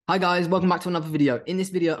Hi guys, welcome back to another video. In this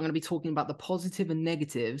video, I'm going to be talking about the positive and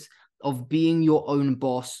negatives of being your own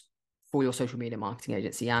boss for your social media marketing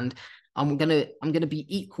agency. And I'm gonna be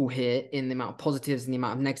equal here in the amount of positives and the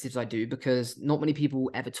amount of negatives I do, because not many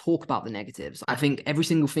people ever talk about the negatives. I think every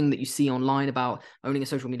single thing that you see online about owning a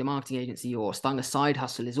social media marketing agency or starting a side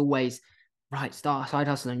hustle is always, right, start a side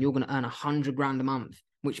hustle and you're going to earn 100 grand a month,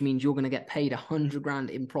 which means you're going to get paid 100 grand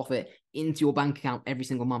in profit into your bank account every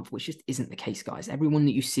single month, which just isn't the case, guys. Everyone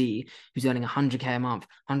that you see who's earning 100K a month,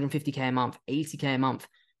 150K a month, 80K a month,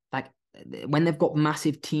 like when they've got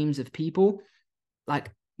massive teams of people,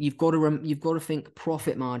 like you've got to think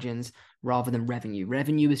profit margins rather than revenue.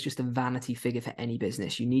 Revenue is just a vanity figure for any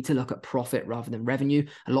business. You need to look at profit rather than revenue.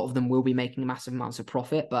 A lot of them will be making massive amounts of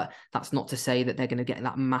profit, but that's not to say that they're going to get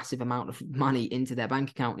that massive amount of money into their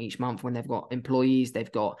bank account each month when they've got employees,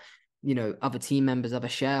 they've got, you know, other team members, other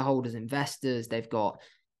shareholders, investors, they've got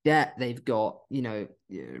debt, they've got, you know,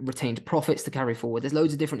 retained profits to carry forward. There's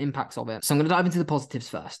loads of different impacts of it. So I'm going to dive into the positives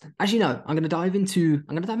first. As you know, I'm going to dive into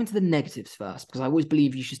the negatives first, because I always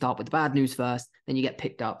believe you should start with the bad news first, then you get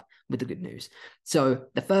picked up with the good news. So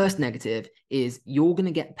the first negative is you're going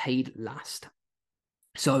to get paid last.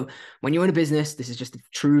 So when you're in a business, this is just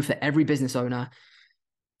true for every business owner.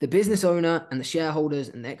 The business owner and the shareholders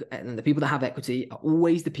and the people that have equity are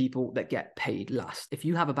always the people that get paid last. If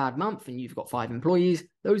you have a bad month and you've got 5 employees,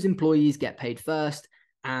 those employees get paid first,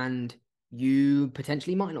 and you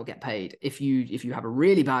potentially might not get paid. If you have a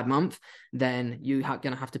really bad month, then you're going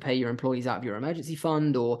to have to pay your employees out of your emergency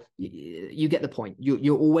fund, or you get the point.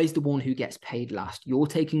 You're always the one who gets paid last. You're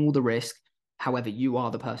taking all the risk. However, you are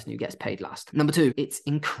the person who gets paid last. Number 2, it's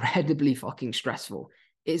incredibly fucking stressful.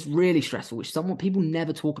 It's really stressful, which people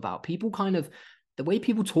never talk about. The way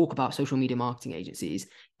people talk about social media marketing agencies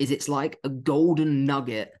is it's like a golden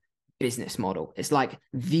nugget business model. It's like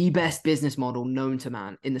the best business model known to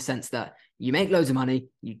man, in the sense that you make loads of money,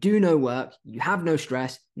 you do no work, you have no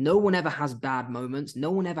stress, no one ever has bad moments,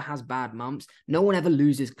 no one ever has bad months, no one ever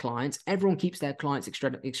loses clients, everyone keeps their clients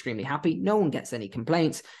extremely happy, no one gets any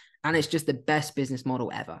complaints. And it's just the best business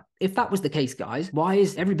model ever. If that was the case, guys, why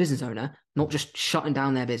is every business owner not just shutting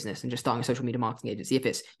down their business and just starting a social media marketing agency? If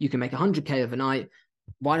it's, you can make 100K overnight,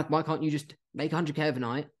 why can't you just make 100K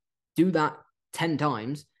overnight, do that 10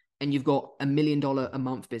 times, and you've got $1 million a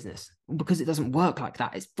month business? Because it doesn't work like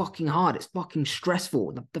that. It's fucking hard. It's fucking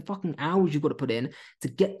stressful. The fucking hours you've got to put in to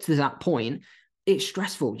get to that point, it's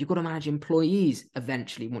stressful. You've got to manage employees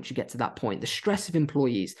eventually once you get to that point. The stress of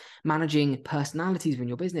employees, managing personalities in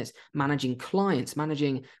your business, managing clients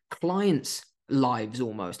lives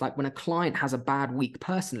almost. Like when a client has a bad week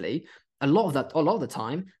personally, a lot of the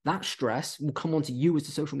time, that stress will come onto you as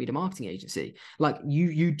the social media marketing agency. Like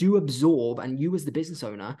you do absorb, and you as the business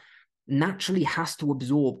owner naturally has to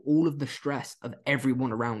absorb all of the stress of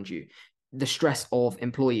everyone around you. The stress of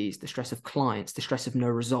employees, the stress of clients, the stress of no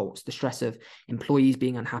results, the stress of employees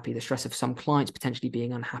being unhappy, the stress of some clients potentially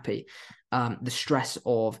being unhappy, the stress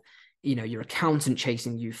of, you know, your accountant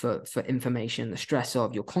chasing you for information, the stress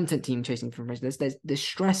of your content team chasing for information. There's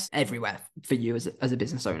stress everywhere for you as a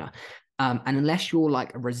business owner. And unless you're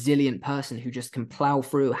like a resilient person who just can plow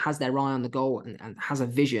through, has their eye on the goal, and has a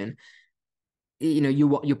vision, you know,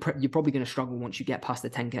 you're probably going to struggle once you get past the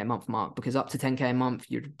 10K a month mark, because up to 10K a month,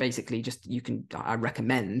 you're basically just, I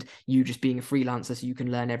recommend you just being a freelancer, so you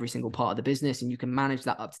can learn every single part of the business and you can manage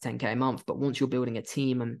that up to 10K a month. But once you're building a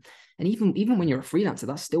team, and even when you're a freelancer,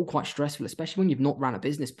 that's still quite stressful, especially when you've not run a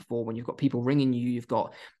business before, when you've got people ringing you, you've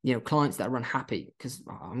got, you know, clients that are unhappy, because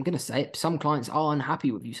I'm going to say it, some clients are unhappy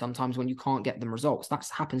with you sometimes when you can't get them results. That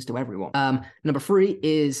happens to everyone. Number 3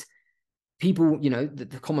 is, people, you know, the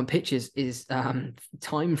common pitch is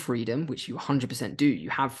time freedom, which you 100% do. You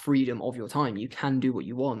have freedom of your time. You can do what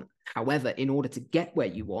you want. However, in order to get where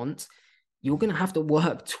you want, you're going to have to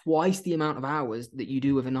work twice the amount of hours that you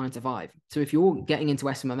do with a 9 to 5. So if you're getting into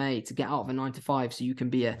SMMA to get out of a 9 to 5 so you can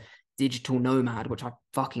be a digital nomad, which I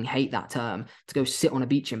fucking hate that term, to go sit on a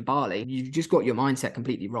beach in Bali, you've just got your mindset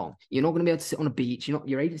completely wrong. You're not going to be able to sit on a beach.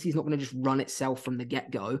 Your agency's not going to just run itself from the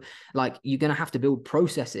get-go. Like, you're going to have to build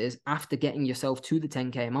processes after getting yourself to the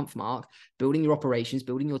 10K a month mark, building your operations,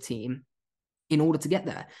 building your team in order to get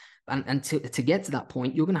there. And to get to that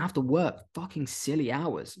point, you're going to have to work fucking silly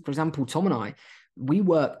hours. For example, Tom and I, we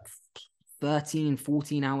work 13,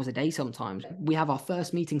 14 hours a day sometimes. We have our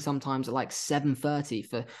first meeting sometimes at like 7:30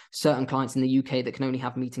 for certain clients in the UK that can only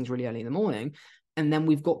have meetings really early in the morning. And then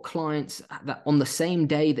we've got clients that on the same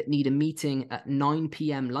day that need a meeting at 9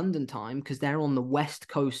 p.m. London time, because they're on the west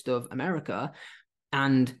coast of America,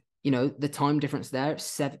 and you know, the time difference there,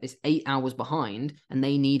 it's 8 hours behind, and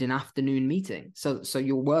they need an afternoon meeting. So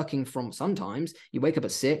you're working from, sometimes you wake up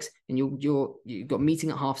at 6 and you've got a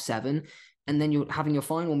meeting at 7:30, and then you're having your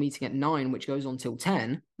final meeting at 9, which goes on till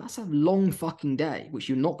 10. That's a long fucking day, which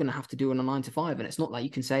you're not going to have to do on a 9 to 5. And it's not like you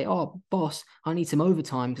can say, oh, boss, I need some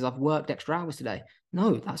overtime because I've worked extra hours today.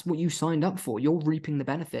 No, that's what you signed up for. You're reaping the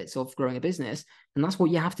benefits of growing a business. And that's what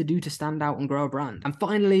you have to do to stand out and grow a brand. And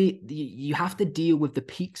finally, you have to deal with the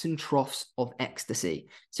peaks and troughs of ecstasy.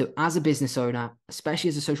 So as a business owner, especially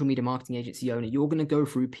as a social media marketing agency owner, you're going to go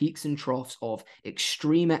through peaks and troughs of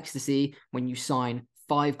extreme ecstasy when you sign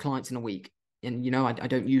 5 clients in a week. And, you know, I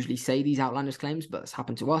don't usually say these outlandish claims, but it's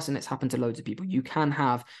happened to us and it's happened to loads of people. You can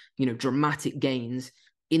have, you know, dramatic gains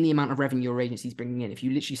in the amount of revenue your agency is bringing in. If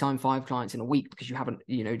you literally sign 5 clients in a week because you haven't,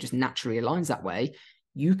 you know, just naturally aligns that way,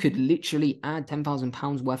 you could literally add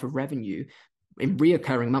 £10,000 worth of revenue in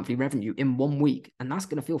reoccurring monthly revenue in 1 week. And that's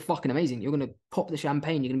going to feel fucking amazing. You're going to pop the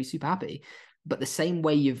champagne. You're going to be super happy. But the same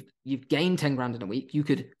way you've gained 10 grand in a week, you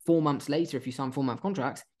could 4 months later, if you sign 4-month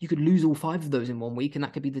contracts, you could lose all 5 of those in 1 week. And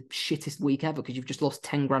that could be the shittest week ever because you've just lost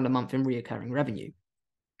 10 grand a month in reoccurring revenue.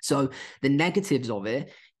 So the negatives of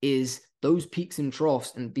it is those peaks and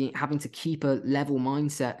troughs and having to keep a level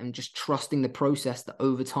mindset and just trusting the process that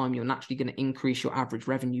over time you're naturally going to increase your average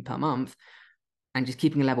revenue per month, and just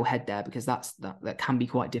keeping a level head there, because that can be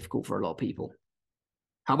quite difficult for a lot of people.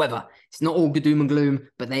 However, it's not all doom and gloom,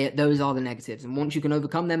 but those are the negatives. And once you can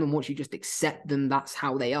overcome them and once you just accept them, that's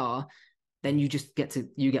how they are, then you just get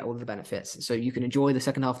all of the benefits. So you can enjoy the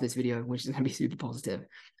second half of this video, which is going to be super positive,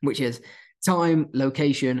 which is time,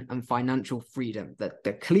 location, and financial freedom.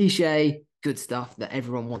 The cliche good stuff that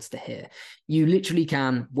everyone wants to hear. You literally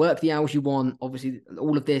can work the hours you want. Obviously,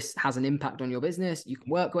 all of this has an impact on your business. You can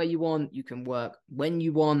work where you want. You can work when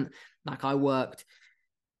you want. Like I worked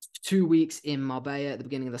 2 weeks in Marbella at the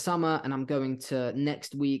beginning of the summer, and I'm going to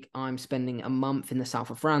next week. I'm spending a month in the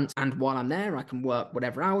south of France, and while I'm there, I can work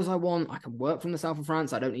whatever hours I want. I can work from the south of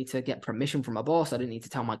France. I don't need to get permission from my boss. I don't need to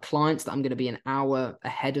tell my clients that I'm going to be an hour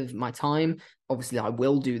ahead of my time. Obviously, I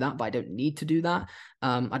will do that, but I don't need to do that.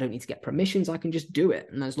 I don't need to get permissions. I can just do it.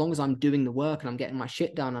 And as long as I'm doing the work and I'm getting my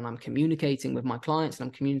shit done and I'm communicating with my clients and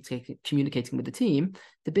I'm communicating with the team,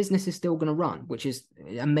 the business is still going to run, which is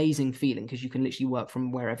an amazing feeling because you can literally work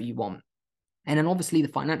from wherever you want. And then obviously the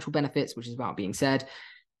financial benefits, which is about being said,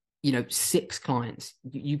 you know, 6 clients.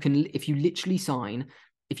 You can, if you literally sign,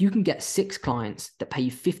 if you can get 6 clients that pay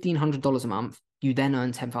you $1,500 a month, you then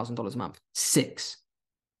earn $10,000 a month. 6.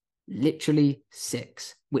 Literally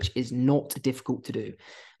 6, which is not difficult to do.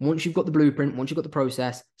 Once you've got the blueprint, once you've got the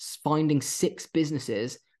process, finding 6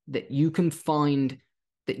 businesses that you can find,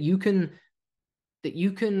 that you can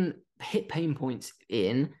hit pain points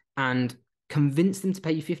in and convince them to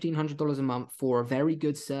pay you $1,500 a month for a very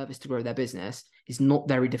good service to grow their business is not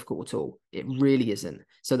very difficult at all. It really isn't.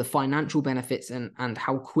 So the financial benefits and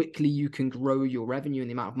how quickly you can grow your revenue and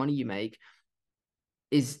the amount of money you make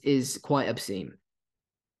is quite obscene.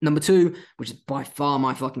 Number 2, which is by far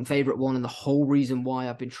my fucking favorite one, and the whole reason why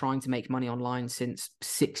I've been trying to make money online since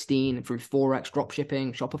 16 through Forex,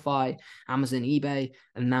 dropshipping, Shopify, Amazon, eBay,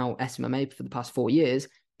 and now SMMA for the past 4 years,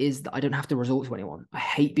 is that I don't have to resort to anyone. I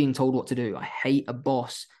hate being told what to do. I hate a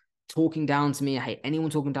boss talking down to me. I hate anyone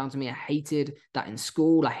talking down to me. I hated that in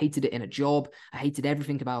school. I hated it in a job. I hated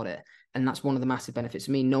everything about it. And that's one of the massive benefits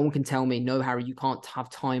for me. No one can tell me, no, Harry, you can't have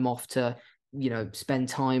time off to, you know, spend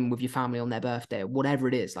time with your family on their birthday or whatever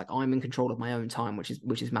it is. Like, I'm in control of my own time, which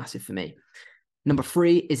is massive for me. Number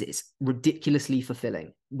 3 is it's ridiculously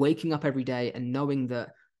fulfilling. Waking up every day and knowing that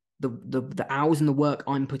the hours and the work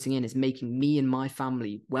I'm putting in is making me and my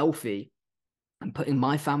family wealthy and putting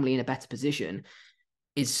my family in a better position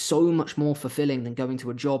is so much more fulfilling than going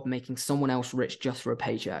to a job making someone else rich just for a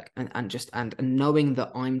paycheck. And knowing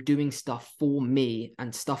that I'm doing stuff for me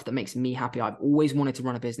and stuff that makes me happy. I've always wanted to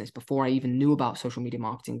run a business before I even knew about social media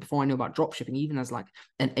marketing, before I knew about dropshipping, even as like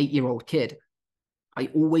an 8-year-old kid. I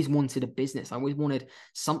always wanted a business. I always wanted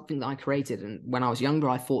something that I created. And when I was younger,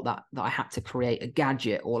 I thought that I had to create a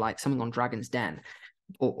gadget or like something on Dragon's Den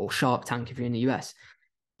or Shark Tank if you're in the US.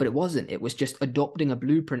 But it wasn't. It was just adopting a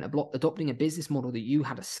blueprint, adopting a business model that you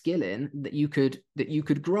had a skill in that you could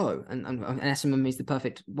grow. And SMMA is the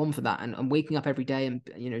perfect one for that. And waking up every day and,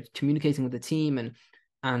 you know, communicating with the team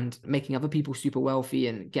and making other people super wealthy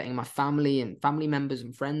and getting my family and family members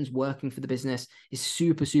and friends working for the business is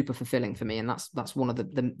super, super fulfilling for me. And that's one of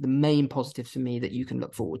the main positives for me that you can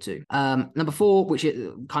look forward to. Number 4, which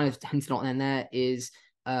it kind of hinted on in there, is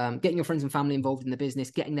getting your friends and family involved in the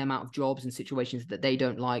business, getting them out of jobs and situations that they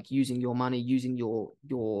don't like, using your money, using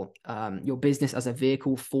your business as a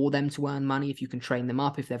vehicle for them to earn money. If you can train them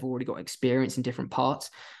up, if they've already got experience in different parts,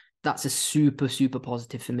 that's a super, super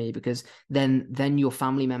positive for me, because then your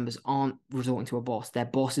family members aren't resorting to a boss. Their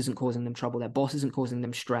boss isn't causing them trouble. Their boss isn't causing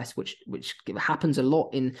them stress, which happens a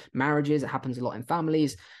lot in marriages. It happens a lot in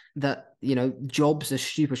families, that, you know, jobs are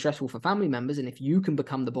super stressful for family members. And if you can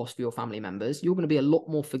become the boss for your family members, you're going to be a lot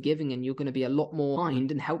more forgiving, and you're going to be a lot more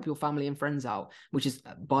kind and help your family and friends out, which is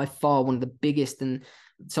by far one of the biggest and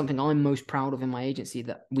something I'm most proud of in my agency,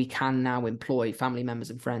 that we can now employ family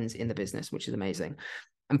members and friends in the business, which is amazing.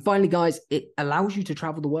 And finally, guys, it allows you to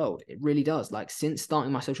travel the world. It really does. Like, since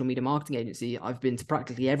starting my social media marketing agency, I've been to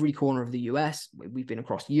practically every corner of the US. We've been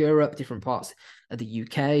across Europe, different parts of the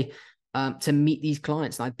UK, to meet these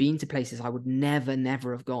clients. And I've been to places I would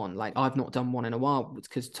never have gone. Like, I've not done one in a while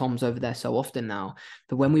because Tom's over there so often now.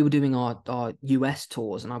 But when we were doing our US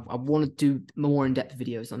tours, and I want to do more in-depth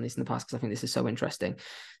videos on this in the past because I think this is so interesting.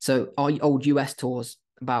 So our old US tours,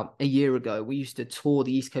 about a year ago, we used to tour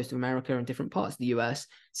the East Coast of America and different parts of the US,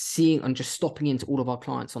 seeing and just stopping into all of our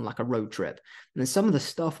clients on like a road trip. And then some of the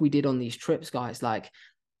stuff we did on these trips, guys, like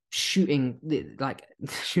shooting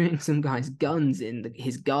some guy's guns in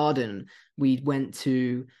his garden. We went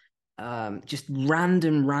to just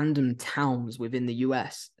random towns within the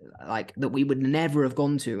US, like, that we would never have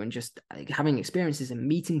gone to, and just like, having experiences and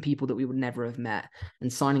meeting people that we would never have met,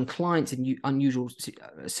 and signing clients in unusual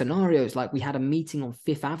scenarios. Like, we had a meeting on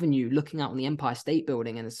Fifth Avenue looking out on the Empire State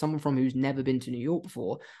Building, and as someone from who's never been to New York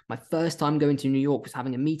before, my first time going to New York was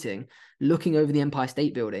having a meeting, looking over the Empire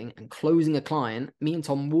State Building and closing a client. Me and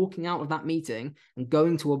Tom walking out of that meeting and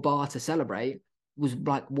going to a bar to celebrate was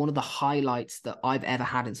like one of the highlights that I've ever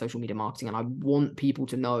had in social media marketing. And I want people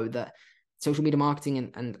to know that social media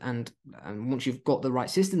marketing and once you've got the right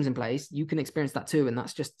systems in place, you can experience that too. And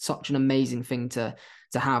that's just such an amazing thing to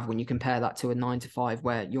have when you compare that to a 9 to 5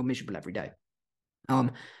 where you're miserable every day.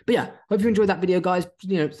 But yeah, hope you enjoyed that video, guys.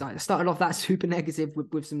 You know, I started off that super negative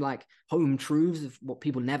with some like home truths of what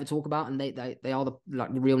people never talk about, and they are the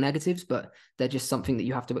real negatives, but they're just something that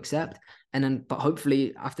you have to accept. And then, but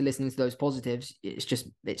hopefully, after listening to those positives,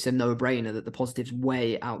 it's a no-brainer that the positives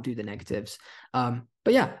way outdo the negatives.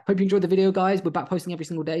 But yeah, hope you enjoyed the video, guys. We're back posting every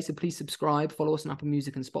single day, so please subscribe, follow us on Apple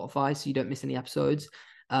Music and Spotify so you don't miss any episodes.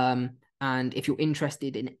 And if you're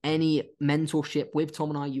interested in any mentorship with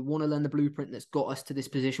Tom and I, you want to learn the blueprint that's got us to this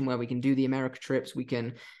position where we can do the America trips, we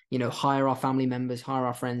can, you know, hire our family members, hire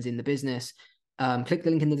our friends in the business, click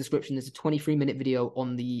the link in the description. There's a 23-minute video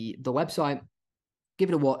on the website. Give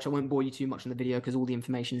it a watch. I won't bore you too much on the video because all the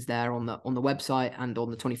information is there on the website and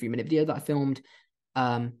on the 23-minute video that I filmed.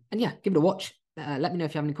 And yeah, give it a watch. Let me know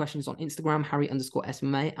if you have any questions on Instagram,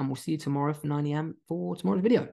 Harry_SMMA, and we'll see you tomorrow for 9 AM for tomorrow's video.